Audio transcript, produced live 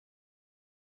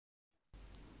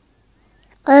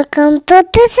Welcome to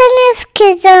Disney's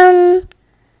Kitchen.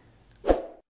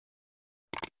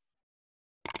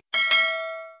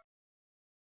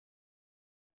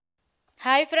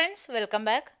 Hi friends, welcome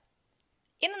back.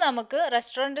 ഇന്ന് നമുക്ക്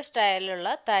restaurant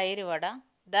സ്റ്റൈലിലുള്ള തൈര് വട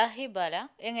ദഹി ബല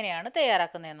എങ്ങനെയാണ്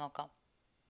തയ്യാറാക്കുന്നതെന്ന് നോക്കാം.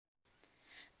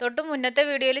 തൊട്ട് മുന്നത്തെ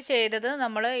വീഡിയോയിൽ ചെയ്തത്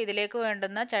നമ്മൾ ഇതിലേക്ക്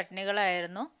വേണ്ടുന്ന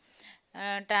ചട്നികളായിരുന്നു.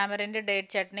 ടാമറിൻ്റെ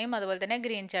ഡേറ്റ് ചട്നിയും അതുപോലെ തന്നെ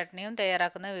ഗ്രീൻ ചട്നിയും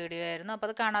തയ്യാറാക്കുന്ന വീഡിയോ ആയിരുന്നു. അപ്പോൾ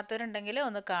അത് കാണാത്തവരുണ്ടെങ്കിൽ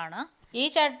ഒന്ന് കാണാം. ഈ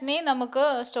ചട്നി നമുക്ക്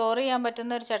സ്റ്റോർ ചെയ്യാൻ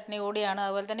പറ്റുന്ന ഒരു ചട്നി കൂടിയാണ്.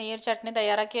 അതുപോലെ തന്നെ ഈ ഒരു ചട്നി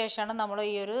തയ്യാറാക്കിയ ശേഷമാണ് നമ്മൾ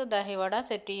ഈ ഒരു ദഹി വട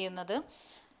സെറ്റ് ചെയ്യുന്നത്.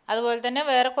 അതുപോലെ തന്നെ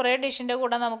വേറെ കുറേ ഡിഷിൻ്റെ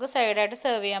കൂടെ നമുക്ക് സൈഡായിട്ട്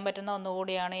സെർവ് ചെയ്യാൻ പറ്റുന്ന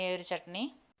ഒന്നുകൂടിയാണ് ഈ ഒരു ചട്നി.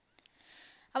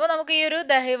 അപ്പോൾ നമുക്ക് ഈ ഒരു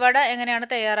ദഹി വട എങ്ങനെയാണ്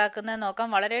തയ്യാറാക്കുന്നത് നോക്കാം.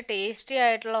 വളരെ ടേസ്റ്റി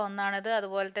ആയിട്ടുള്ള ഒന്നാണിത്.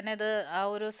 അതുപോലെ തന്നെ ഇത് ആ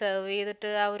ഒരു സെർവ്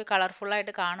ചെയ്തിട്ട് ആ ഒരു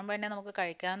കളർഫുള്ളായിട്ട് കാണുമ്പോൾ തന്നെ നമുക്ക്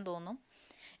കഴിക്കാൻ തോന്നും.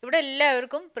 ഇവിടെ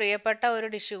എല്ലാവർക്കും പ്രിയപ്പെട്ട ഒരു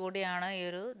ഡിഷ് കൂടിയാണ് ഈ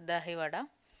ഒരു ദഹി വട.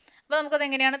 അപ്പോൾ നമുക്കത്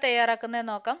എങ്ങനെയാണ് തയ്യാറാക്കുന്നത്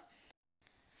നോക്കാം.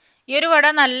 ഈ ഒരു വട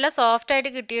നല്ല സോഫ്റ്റായിട്ട്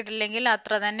കിട്ടിയിട്ടില്ലെങ്കിൽ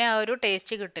അത്ര തന്നെ ആ ഒരു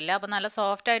ടേസ്റ്റ് കിട്ടില്ല. അപ്പോൾ നല്ല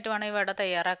സോഫ്റ്റായിട്ട് വേണം ഈ വട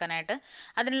തയ്യാറാക്കാനായിട്ട്.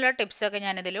 അതിനുള്ള ടിപ്സൊക്കെ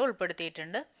ഞാനിതിൽ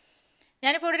ഉൾപ്പെടുത്തിയിട്ടുണ്ട്.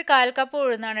 ഞാനിപ്പോൾ ഒരു 1/4 കപ്പ്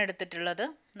ഉഴുന്നാണ് എടുത്തിട്ടുള്ളത്.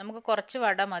 നമുക്ക് കുറച്ച്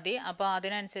വട മതി. അപ്പോൾ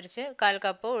അതിനനുസരിച്ച് 1/4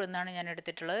 കപ്പ് ഉഴുന്നാണ് ഞാൻ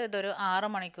എടുത്തിട്ടുള്ളത്. ഇതൊരു 6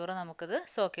 മണിക്കൂർ നമുക്കിത്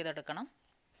സോക്ക് ചെയ്തെടുക്കണം.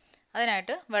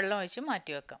 അതിനായിട്ട് വെള്ളം ഒഴിച്ച്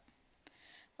മാറ്റി വെക്കാം.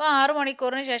 അപ്പോൾ 6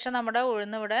 മണിക്കൂറിന് ശേഷം നമ്മുടെ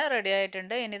ഉഴുന്ന് ഇവിടെ റെഡി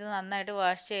ആയിട്ടുണ്ട്. ഇനി ഇത് നന്നായിട്ട്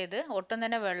വാഷ് ചെയ്ത് ഒട്ടും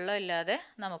തന്നെ വെള്ളം ഇല്ലാതെ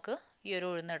നമുക്ക് ഈ ഒരു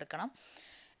ഉഴുന്ന് എടുക്കണം.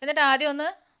 എന്നിട്ട് ആദ്യം ഒന്ന്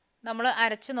നമ്മൾ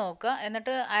അരച്ച് നോക്കുക.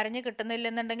 എന്നിട്ട് അരഞ്ഞ്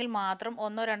കിട്ടുന്നില്ലെന്നുണ്ടെങ്കിൽ മാത്രം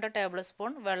 1-2 ടേബിൾ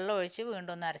സ്പൂൺ വെള്ളം ഒഴിച്ച്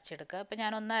വീണ്ടും ഒന്ന് അരച്ചെടുക്കുക. അപ്പോൾ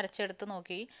ഞാനൊന്ന് അരച്ചെടുത്ത്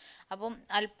നോക്കി. അപ്പം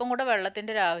അല്പം കൂടെ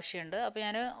വെള്ളത്തിൻ്റെ ഒരു ആവശ്യമുണ്ട്. അപ്പോൾ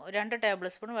ഞാൻ 2 ടേബിൾ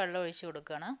സ്പൂൺ വെള്ളം ഒഴിച്ച്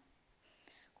കൊടുക്കുകയാണ്.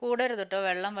 കൂടരുത് കേട്ടോ,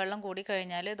 വെള്ളം കൂടി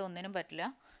കഴിഞ്ഞാൽ ഇതൊന്നിനും പറ്റില്ല.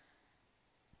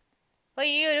 അപ്പോൾ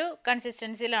ഈ ഒരു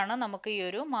കൺസിസ്റ്റൻസിയിലാണ് നമുക്ക് ഈ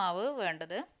ഒരു മാവ്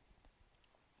വേണ്ടത്.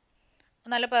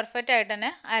 നല്ല പെർഫെക്റ്റ് ആയിട്ട്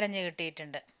തന്നെ അരഞ്ഞ്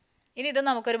കിട്ടിയിട്ടുണ്ട്. ഇനി ഇത്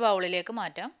നമുക്കൊരു ബൗളിലേക്ക്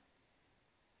മാറ്റാം.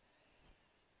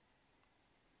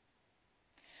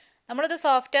 നമ്മളിത്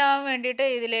സോഫ്റ്റ് ആവാൻ വേണ്ടിയിട്ട്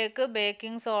ഇതിലേക്ക്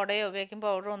ബേക്കിംഗ് സോഡയോ ബേക്കിംഗ്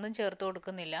പൗഡറോ ഒന്നും ചേർത്ത്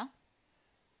കൊടുക്കുന്നില്ല.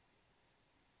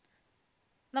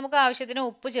 നമുക്ക് ആവശ്യത്തിന്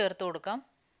ഉപ്പ് ചേർത്ത് കൊടുക്കാം.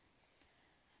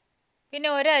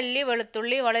 പിന്നെ ഒരല്ലി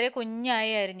വെളുത്തുള്ളി വളരെ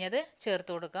കുഞ്ഞായി അരിഞ്ഞത്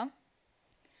ചേർത്ത് കൊടുക്കാം.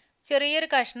 ചെറിയൊരു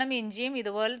കഷ്ണം ഇഞ്ചിയും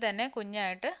ഇതുപോലെ തന്നെ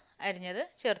കുഞ്ഞായിട്ട് അരിഞ്ഞത്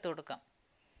ചേർത്ത് കൊടുക്കാം.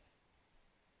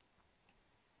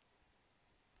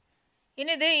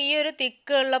 ഇനി ഇത് ഈ ഒരു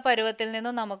തിക്കുള്ള പരുവത്തിൽ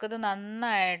നിന്ന് നമുക്കിത്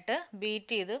നന്നായിട്ട്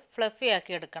ബീറ്റ് ചെയ്ത് ഫ്ലഫി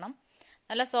ആക്കി എടുക്കണം.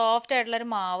 നല്ല സോഫ്റ്റ് ആയിട്ടുള്ളൊരു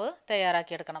മാവ്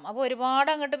തയ്യാറാക്കി എടുക്കണം. അപ്പോൾ ഒരുപാട്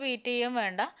അങ്ങോട്ട് ബീറ്റ് ചെയ്യുകയും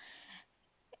വേണ്ട,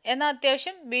 എന്നാൽ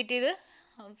അത്യാവശ്യം ബീറ്റ് ചെയ്ത്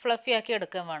ഫ്ലഫി ആക്കി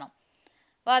എടുക്കുകയും വേണം.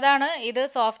 അപ്പോൾ അതാണ് ഇത്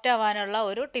സോഫ്റ്റ് ആവാനുള്ള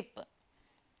ഒരു ടിപ്പ്.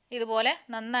 ഇതുപോലെ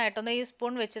നന്നായിട്ടൊന്ന് ഈ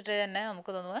സ്പൂൺ വെച്ചിട്ട് തന്നെ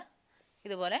നമുക്കിതൊന്ന്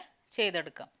ഇതുപോലെ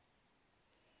ചെയ്തെടുക്കാം.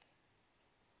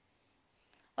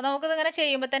 അപ്പോൾ നമുക്കിതിങ്ങനെ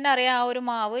ചെയ്യുമ്പോൾ തന്നെ അറിയാം ആ ഒരു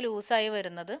മാവ് ലൂസായി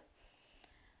വരുന്നത്.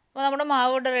 അപ്പോൾ നമ്മുടെ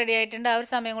മാവ് ഇവിടെ റെഡി ആയിട്ടുണ്ട്. ആ ഒരു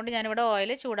സമയം കൊണ്ട് ഞാനിവിടെ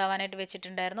ഓയിൽ ചൂടാവാനായിട്ട്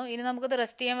വെച്ചിട്ടുണ്ടായിരുന്നു. ഇനി നമുക്കിത്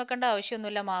റെസ്റ്റ് ചെയ്യാൻ വെക്കേണ്ട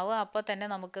ആവശ്യമൊന്നുമില്ല മാവ്. അപ്പോൾ തന്നെ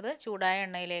നമുക്കിത് ചൂടായ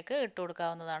എണ്ണയിലേക്ക് ഇട്ട്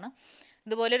കൊടുക്കാവുന്നതാണ്.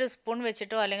 ഇതുപോലെ ഒരു സ്പൂൺ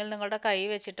വെച്ചിട്ടോ അല്ലെങ്കിൽ നിങ്ങളുടെ കൈ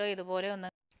വെച്ചിട്ടോ ഇതുപോലെ ഒന്ന്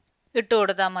ഇട്ട്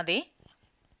കൊടുത്താൽ മതി.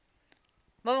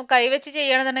 അപ്പോൾ കൈ വെച്ച്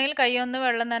ചെയ്യുകയാണെന്നുണ്ടെങ്കിൽ കൈ ഒന്ന്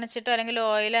വെള്ളം നനച്ചിട്ടോ അല്ലെങ്കിൽ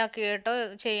ഓയിലാക്കിയിട്ടോ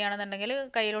ചെയ്യുകയാണെന്നുണ്ടെങ്കിൽ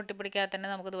കയ്യിൽ ഒട്ടിപ്പിടിക്കാതെ തന്നെ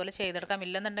നമുക്കിതുപോലെ ചെയ്തെടുക്കാം.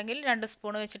 ഇല്ലെന്നുണ്ടെങ്കിൽ 2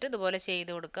 സ്പൂൺ വെച്ചിട്ട് ഇതുപോലെ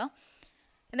ചെയ്ത് കൊടുക്കാം.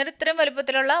 എന്നിട്ട് ഇത്രയും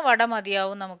വലുപ്പത്തിലുള്ള വട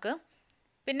മതിയാവും നമുക്ക്.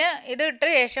 പിന്നെ ഇത് ഇട്ട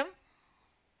ശേഷം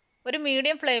ഒരു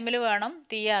മീഡിയം ഫ്ലെയിമിൽ വേണം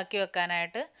തീയാക്കി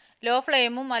വെക്കാനായിട്ട്. ലോ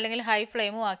ഫ്ലെയിമും അല്ലെങ്കിൽ ഹൈ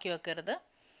ഫ്ലെയിമും ആക്കി വെക്കരുത്.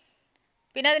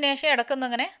 പിന്നെ അതിനുശേഷം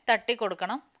ഇടയ്ക്കൊന്നിങ്ങനെ തട്ടി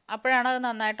കൊടുക്കണം. അപ്പോഴാണ് അത്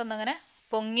നന്നായിട്ടൊന്നിങ്ങനെ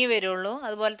പൊങ്ങി വരുള്ളൂ.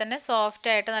 അതുപോലെ തന്നെ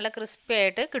സോഫ്റ്റായിട്ട് നല്ല ക്രിസ്പി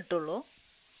ആയിട്ട് കിട്ടുള്ളൂ.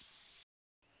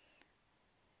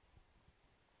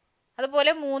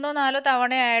 അതുപോലെ 3-4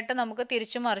 തവണയായിട്ട് നമുക്ക്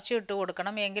തിരിച്ചു മറിച്ച് ഇട്ട്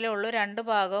കൊടുക്കണം. എങ്കിലേ ഉള്ളൂ 2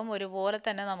 ഭാഗവും ഒരുപോലെ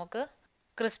തന്നെ നമുക്ക്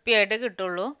ക്രിസ്പി ആയിട്ട്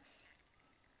കിട്ടുള്ളൂ.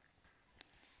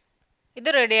 ഇത്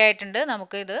റെഡി ആയിട്ടുണ്ട്.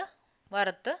 നമുക്കിത്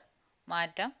വറുത്ത്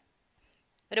മാറ്റാം.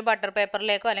 ഒരു ബട്ടർ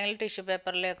പേപ്പറിലേക്കോ അല്ലെങ്കിൽ ടിഷ്യൂ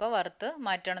പേപ്പറിലേക്കോ വറുത്ത്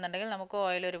മാറ്റുകയാണെന്നുണ്ടെങ്കിൽ നമുക്ക്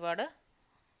ഓയിൽ ഒരുപാട്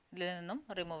ഇതിൽ നിന്നും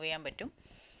റിമൂവ് ചെയ്യാൻ പറ്റും.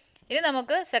 ഇനി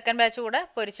നമുക്ക് സെക്കൻഡ് ബാച്ച് കൂടെ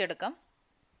പൊരിച്ചെടുക്കാം.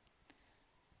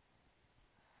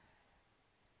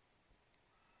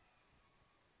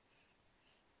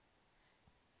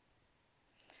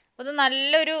 അത്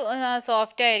നല്ലൊരു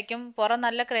സോഫ്റ്റ് ആയിരിക്കും, പുറം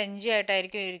നല്ല ക്രഞ്ചി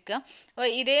ആയിട്ടായിരിക്കും ഇരിക്കുക. അപ്പോൾ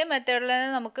ഇതേ മെത്തേഡിൽ തന്നെ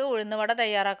നമുക്ക് ഉഴുന്നുവട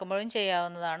തയ്യാറാക്കുമ്പോഴും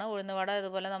ചെയ്യാവുന്നതാണ്. ഉഴുന്നുവട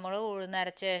ഇതുപോലെ നമ്മൾ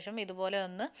ഉഴുന്നരച്ച ശേഷം ഇതുപോലെ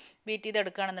ഒന്ന് ബീറ്റ്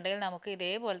ചെയ്തെടുക്കുകയാണെന്നുണ്ടെങ്കിൽ നമുക്ക്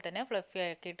ഇതേപോലെ തന്നെ ഫ്ലഫി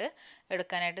ആക്കിയിട്ട്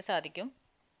എടുക്കാനായിട്ട് സാധിക്കും.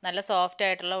 നല്ല സോഫ്റ്റ്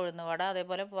ആയിട്ടുള്ള ഉഴുന്നുവട,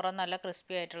 അതേപോലെ പുറം നല്ല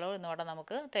ക്രിസ്പി ആയിട്ടുള്ള ഉഴുന്നുവട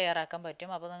നമുക്ക് തയ്യാറാക്കാൻ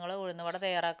പറ്റും. അപ്പോൾ നിങ്ങൾ ഉഴുന്നുവട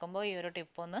തയ്യാറാക്കുമ്പോൾ ഈ ഒരു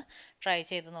ടിപ്പൊന്ന് ട്രൈ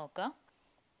ചെയ്ത് നോക്കുക.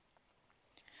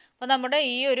 അപ്പോൾ നമ്മുടെ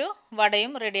ഈ ഒരു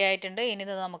വടയും റെഡി ആയിട്ടുണ്ട്. ഇനി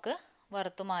ഇത് നമുക്ക്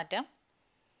വറുത്ത് മാറ്റാം.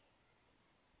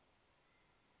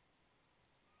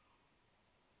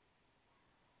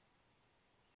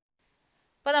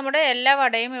 അപ്പോൾ നമ്മുടെ എല്ലാ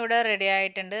വടയും ഇവിടെ റെഡി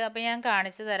ആയിട്ടുണ്ട്. അപ്പോൾ ഞാൻ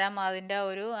കാണിച്ചു തരാം അതിൻ്റെ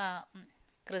ഒരു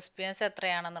ക്രിസ്പിനെസ്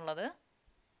എത്രയാണെന്നുള്ളത്.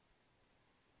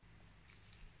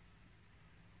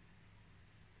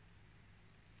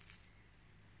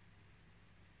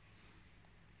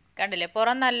 കണ്ടില്ലേ,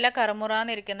 പുറം നല്ല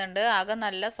കറുമുറാന്ന് ഇരിക്കുന്നുണ്ട്, അകം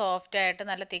നല്ല സോഫ്റ്റ് ആയിട്ട്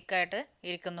നല്ല തിക്കായിട്ട്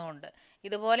ഇരിക്കുന്നുമുണ്ട്.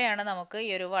 ഇതുപോലെയാണ് നമുക്ക് ഈ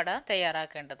ഒരു വട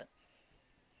തയ്യാറാക്കേണ്ടത്.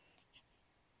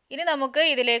 ഇനി നമുക്ക്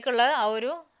ഇതിലേക്കുള്ള ആ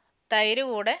ഒരു തൈര്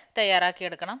കൂടെ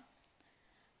തയ്യാറാക്കിയെടുക്കണം.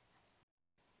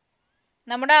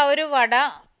 നമ്മുടെ ആ ഒരു വട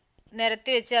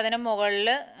നിരത്തി വെച്ച് അതിന് മുകളിൽ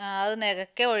അത്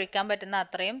നികക്കെ ഒഴിക്കാൻ പറ്റുന്ന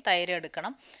അത്രയും തൈര്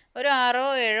എടുക്കണം. ഒരു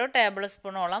 6-7 ടേബിൾ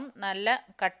സ്പൂണോളം നല്ല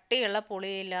കട്ടിയുള്ള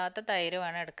പുളിയില്ലാത്ത തൈര്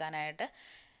വേണം എടുക്കാനായിട്ട്.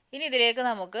 ഇനി ഇതിലേക്ക്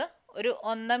നമുക്ക് ഒരു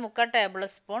 1.25 ടേബിൾ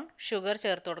സ്പൂൺ ഷുഗർ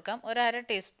ചേർത്ത് കൊടുക്കാം. 1/2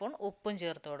 ടീസ്പൂൺ ഉപ്പും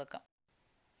ചേർത്ത് കൊടുക്കാം.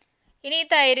 ഇനി ഈ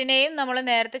തൈരിനെയും നമ്മൾ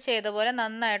നേരത്തെ ചെയ്ത പോലെ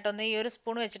നന്നായിട്ടൊന്ന് ഈ ഒരു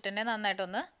സ്പൂൺ വെച്ചിട്ട് തന്നെ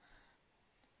നന്നായിട്ടൊന്ന്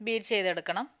ബീറ്റ്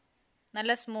ചെയ്തെടുക്കണം.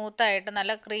 നല്ല സ്മൂത്തായിട്ട്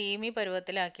നല്ല ക്രീമി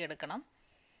പരുവത്തിലാക്കി എടുക്കണം.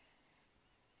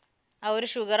 ആ ഒരു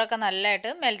ഷുഗറൊക്കെ നല്ലതായിട്ട്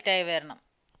മെൽറ്റായി വരണം.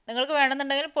 നിങ്ങൾക്ക്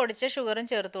വേണമെന്നുണ്ടെങ്കിൽ പൊടിച്ച ഷുഗറും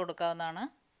ചേർത്ത് കൊടുക്കാവുന്നതാണ്.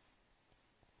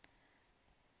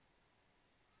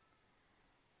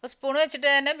 അപ്പോൾ സ്പൂൺ വെച്ചിട്ട്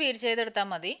തന്നെ ബീറ്റ് ചെയ്തെടുത്താൽ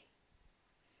മതി.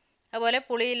 അതുപോലെ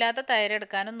പുളിയില്ലാത്ത തൈര്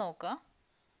എടുക്കാനും നോക്കുക.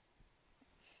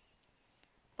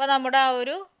 അപ്പോൾ നമ്മുടെ ആ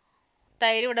ഒരു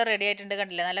തൈര് ഇവിടെ റെഡി ആയിട്ടുണ്ട്.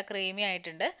 കണ്ടില്ലേ, നല്ല ക്രീമി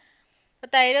ആയിട്ടുണ്ട്. അപ്പോൾ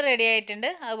തൈര് റെഡി ആയിട്ടുണ്ട്.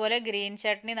 അതുപോലെ ഗ്രീൻ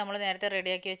ചട്നി നമ്മൾ നേരത്തെ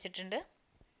റെഡിയാക്കി വെച്ചിട്ടുണ്ട്.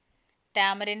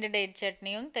 ടാമറിൻഡ് ഡേറ്റ്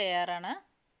ചട്നിയും തയ്യാറാണ്.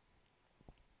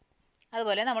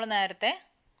 അതുപോലെ നമ്മൾ നേരത്തെ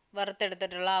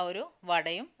വറുത്തെടുത്തിട്ടുള്ള ആ ഒരു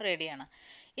വടയും റെഡിയാണ്.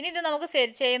 ഇനി ഇത് നമുക്ക്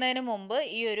സെറ്റ് ചെയ്യുന്നതിന് മുമ്പ്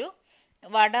ഈ ഒരു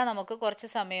വട നമുക്ക് കുറച്ച്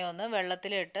സമയം ഒന്ന്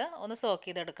വെള്ളത്തിലിട്ട് ഒന്ന് സോക്ക്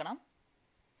ചെയ്തെടുക്കണം.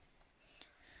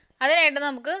 അതിനായിട്ട്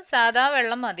നമുക്ക് സാധാ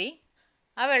വെള്ളം മതി.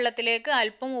 ആ വെള്ളത്തിലേക്ക്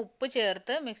അല്പം ഉപ്പ്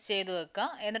ചേർത്ത് മിക്സ് ചെയ്ത് വെക്കുക.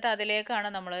 എന്നിട്ട് അതിലേക്കാണ്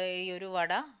നമ്മൾ ഈ ഒരു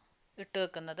വട ഇട്ട്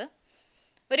വെക്കുന്നത്.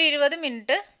 ഒരു 20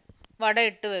 മിനിറ്റ് വട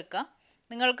ഇട്ട് വെക്കുക.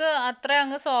 നിങ്ങൾക്ക് അത്ര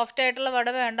അങ്ങ് സോഫ്റ്റ് ആയിട്ടുള്ള വട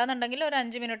വേണ്ടെന്നുണ്ടെങ്കിൽ ഒരു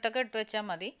 5 മിനിറ്റൊക്കെ ഇട്ട് വെച്ചാൽ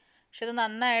മതി. പക്ഷെ ഇത്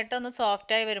നന്നായിട്ട് ഒന്ന്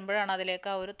സോഫ്റ്റായി വരുമ്പോഴാണ് അതിലേക്ക്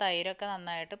ആ ഒരു തൈരൊക്കെ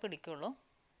നന്നായിട്ട് പിടിക്കുള്ളൂ.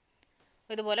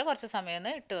 ഇതുപോലെ കുറച്ച് സമയം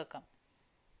ഒന്ന് ഇട്ട് വെക്കാം.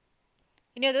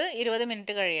 ഇനി അത് 20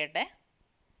 മിനിറ്റ് കഴിയട്ടെ.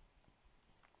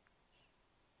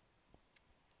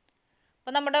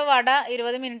 അപ്പോൾ നമ്മുടെ വട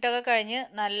 20 മിനിറ്റൊക്കെ കഴിഞ്ഞ്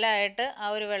നല്ലതായിട്ട്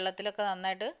ആ ഒരു വെള്ളത്തിലൊക്കെ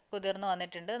നന്നായിട്ട് കുതിർന്ന്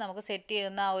വന്നിട്ടുണ്ട്. നമുക്ക് സെറ്റ്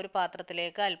ചെയ്യുന്ന ആ ഒരു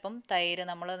പാത്രത്തിലേക്ക് അല്പം തൈര്,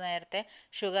 നമ്മൾ നേരത്തെ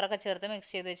ഷുഗറൊക്കെ ചേർത്ത്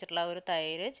മിക്സ് ചെയ്ത് വെച്ചിട്ടുള്ള ആ ഒരു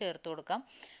തൈര് ചേർത്ത് കൊടുക്കാം.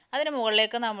 അതിന്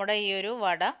മുകളിലേക്ക് നമ്മുടെ ഈ ഒരു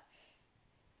വട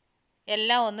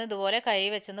എല്ലാം ഒന്ന് ഇതുപോലെ കൈ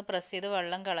വെച്ചൊന്ന് പ്രസ് ചെയ്ത്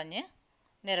വെള്ളം കളഞ്ഞ്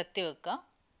നിരത്തി വെക്കുക.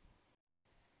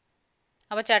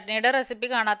 അപ്പോൾ ചട്നിയുടെ റെസിപ്പി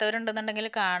കാണാത്തവരുണ്ടെന്നുണ്ടെങ്കിൽ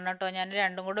കാണണം കേട്ടോ. ഞാൻ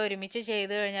രണ്ടും കൂടെ ഒരുമിച്ച്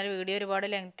ചെയ്ത് കഴിഞ്ഞാൽ വീഡിയോ ഒരുപാട്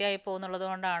ലെങ്തി ആയി പോകുന്നുള്ളത്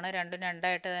കൊണ്ടാണ് രണ്ടും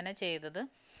രണ്ടായിട്ട് തന്നെ ചെയ്തത്.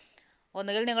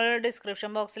 ഒന്നുകിൽ നിങ്ങൾ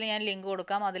ഡിസ്ക്രിപ്ഷൻ ബോക്സിൽ ഞാൻ ലിങ്ക്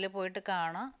കൊടുക്കാം, അതിൽ പോയിട്ട്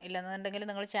കാണാം. ഇല്ലെന്നുണ്ടെങ്കിൽ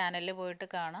നിങ്ങൾ ചാനലിൽ പോയിട്ട്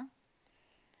കാണാം.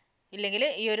 ഇല്ലെങ്കിൽ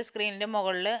ഈ ഒരു സ്ക്രീനിൻ്റെ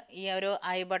മുകളിൽ ഈ ഒരു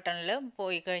ഐ ബട്ടണിൽ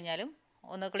പോയി കഴിഞ്ഞാലും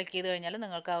ഒന്ന് ക്ലിക്ക് ചെയ്ത് കഴിഞ്ഞാലും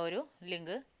നിങ്ങൾക്ക് ആ ഒരു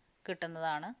ലിങ്ക്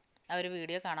കിട്ടുന്നതാണ്. ആ ഒരു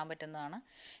വീഡിയോ കാണാൻ പറ്റുന്നതാണ്.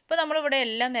 ഇപ്പോൾ നമ്മളിവിടെ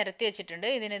എല്ലാം നിരത്തി വെച്ചിട്ടുണ്ട്.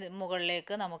 ഇതിന്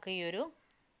മുകളിലേക്ക് നമുക്ക് ഈ ഒരു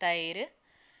തൈര്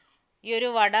ഈ ഒരു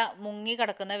വട മുങ്ങി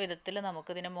കിടക്കുന്ന വിധത്തിൽ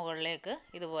നമുക്കിതിന് മുകളിലേക്ക്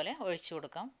ഇതുപോലെ ഒഴിച്ചു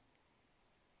കൊടുക്കാം.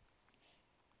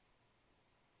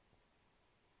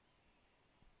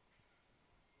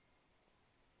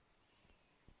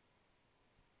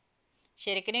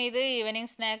 ശരിക്കും ഇത്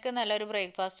ഈവനിങ് സ്നാക്ക് നല്ലൊരു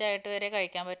ബ്രേക്ക്ഫാസ്റ്റ് ആയിട്ട് വരെ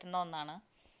കഴിക്കാൻ പറ്റുന്ന ഒന്നാണ്.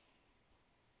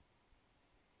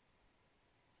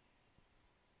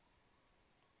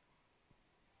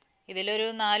 ഇതിലൊരു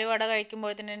 4 വട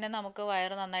കഴിക്കുമ്പോഴത്തേന് തന്നെ നമുക്ക്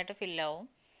വയറ് നന്നായിട്ട് ഫില്ലാവും.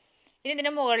 ഇനി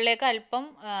ഇതിൻ്റെ മുകളിലേക്ക് അല്പം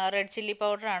റെഡ് ചില്ലി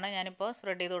പൗഡറാണ് ഞാനിപ്പോൾ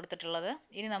സ്പ്രെഡ് ചെയ്ത് കൊടുത്തിട്ടുള്ളത്.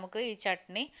 ഇനി നമുക്ക് ഈ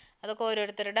ചട്നി അതൊക്കെ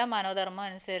ഓരോരുത്തരുടെ മനോധർമ്മം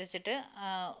അനുസരിച്ചിട്ട്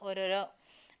ഓരോരോ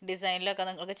ഡിസൈനിലൊക്കെ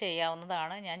നിങ്ങൾക്ക്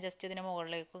ചെയ്യാവുന്നതാണ്. ഞാൻ ജസ്റ്റ് ഇതിന്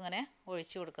മുകളിലേക്ക് ഇങ്ങനെ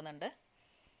ഒഴിച്ചു കൊടുക്കുന്നുണ്ട്.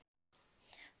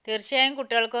 തീർച്ചയായും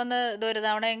കുട്ടികൾക്കൊന്ന് ഇതൊരു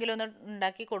തവണയെങ്കിലും ഒന്ന്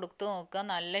ഉണ്ടാക്കി കൊടുത്തു നോക്കുക.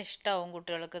 നല്ല ഇഷ്ടമാവും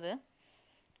കുട്ടികൾക്കിത്.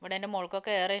 ഇവിടെ എൻ്റെ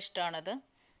മോൾക്കൊക്കെ ഏറെ ഇഷ്ടമാണിത്.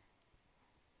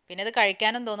 പിന്നെ ഇത്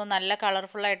കഴിക്കാനും തോന്നും, നല്ല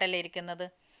കളർഫുള്ളായിട്ടല്ലേ ഇരിക്കുന്നത്.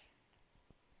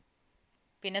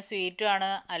 പിന്നെ സ്വീറ്റുമാണ്,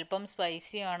 അല്പം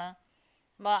സ്പൈസിയുമാണ്.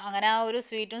 അപ്പോൾ അങ്ങനെ ആ ഒരു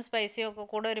സ്വീറ്റും സ്പൈസിയും ഒക്കെ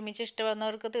കൂടെ ഒരുമിച്ച്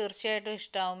ഇഷ്ടപ്പെടുന്നവർക്ക് തീർച്ചയായിട്ടും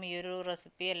ഇഷ്ടമാവും ഈ ഒരു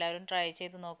റെസിപ്പി. എല്ലാവരും ട്രൈ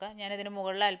ചെയ്ത് നോക്കുക. ഞാനിതിന്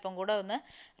മുകളിൽ അല്പം കൂടെ ഒന്ന്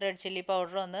റെഡ് ചില്ലി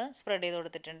പൗഡർ ഒന്ന് സ്പ്രെഡ് ചെയ്ത്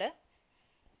കൊടുത്തിട്ടുണ്ട്.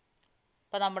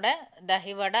 അപ്പോൾ നമ്മുടെ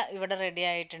ദഹി വട ഇവിടെ റെഡി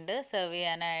ആയിട്ടുണ്ട്, സെർവ്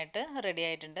ചെയ്യാനായിട്ട് റെഡി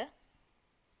ആയിട്ടുണ്ട്.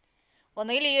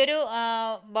 ഒന്നുകിൽ ഈ ഒരു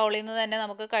ബൗളിൽ നിന്ന് തന്നെ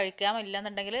നമുക്ക് കഴിക്കാം,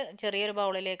 ഇല്ലെന്നുണ്ടെങ്കിൽ ചെറിയൊരു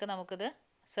ബൗളിലേക്ക് നമുക്കിത്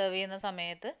സെർവ് ചെയ്യുന്ന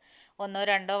സമയത്ത്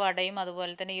 1-2 വടയും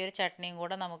അതുപോലെ തന്നെ ഈ ഒരു ചട്നിയും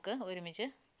കൂടെ നമുക്ക് ഒരുമിച്ച്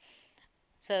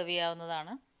സെർവ്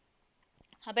ചെയ്യാവുന്നതാണ്.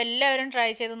 അപ്പോൾ എല്ലാവരും ട്രൈ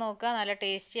ചെയ്ത് നോക്കുക. നല്ല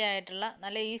ടേസ്റ്റി ആയിട്ടുള്ള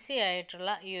നല്ല ഈസി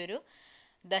ആയിട്ടുള്ള ഈ ഒരു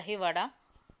ദഹി വട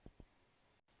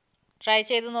ട്രൈ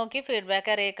ചെയ്ത് നോക്കി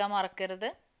ഫീഡ്ബാക്ക് അറിയിക്കാൻ മറക്കരുത്.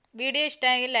 വീഡിയോ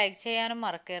ഇഷ്ടമായെങ്കിൽ ലൈക്ക് ചെയ്യാനും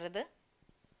മറക്കരുത്.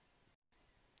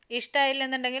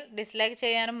 ഇഷ്ടമായില്ലെന്നുണ്ടെങ്കിൽ ഡിസ്ലൈക്ക്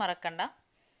ചെയ്യാനും മറക്കണ്ട.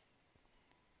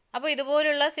 അപ്പോൾ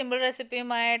ഇതുപോലുള്ള സിമ്പിൾ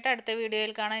റെസിപ്പിയുമായിട്ട് അടുത്ത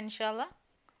വീഡിയോയിൽ കാണാം ഇൻഷാ അല്ലാ.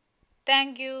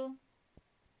 Thank you.